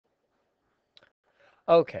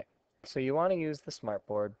Okay, so you want to use the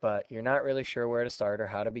smartboard, but you're not really sure where to start or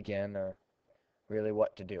how to begin or really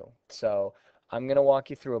what to do. So I'm going to walk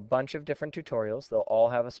you through a bunch of different tutorials. They'll all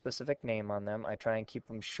have a specific name on them. I try and keep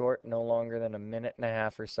them short, no longer than a minute and a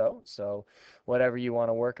half or so. So whatever you want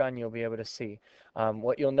to work on, you'll be able to see.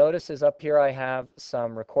 What you'll notice is up here I have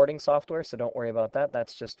some recording software, so don't worry about that.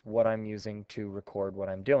 That's just what I'm using to record what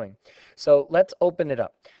I'm doing. So let's open it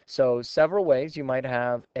up. So several ways. You might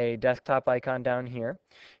have a desktop icon down here.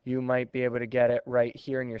 You might be able to get it right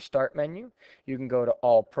here in your start menu. You can go to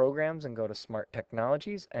all programs and go to smart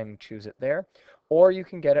technologies and choose it there, or you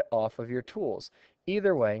can get it off of your tools.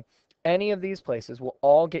 Either way, any of these places will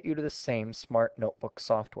all get you to the same smart notebook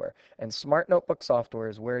software. And smart notebook software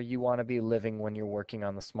is where you want to be living when you're working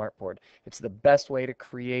on the smartboard. It's the best way to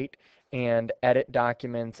create and edit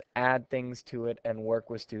documents, add things to it, and work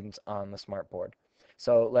with students on the smartboard.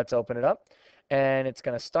 So let's open it up, and it's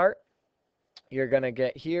going to start. You're going to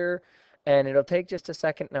get here, and it'll take just a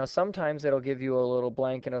second. Now, sometimes it'll give you a little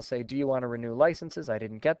blank and it'll say, do you want to renew licenses? I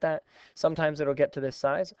didn't get that. Sometimes it'll get to this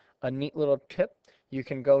size. A neat little tip, you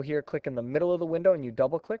can go here, click in the middle of the window, and you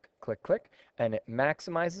double click, click, click, and it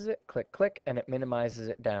maximizes it, click, click, and it minimizes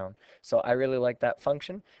it down. So I really like that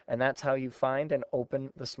function, and that's how you find and open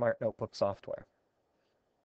the Smart Notebook software.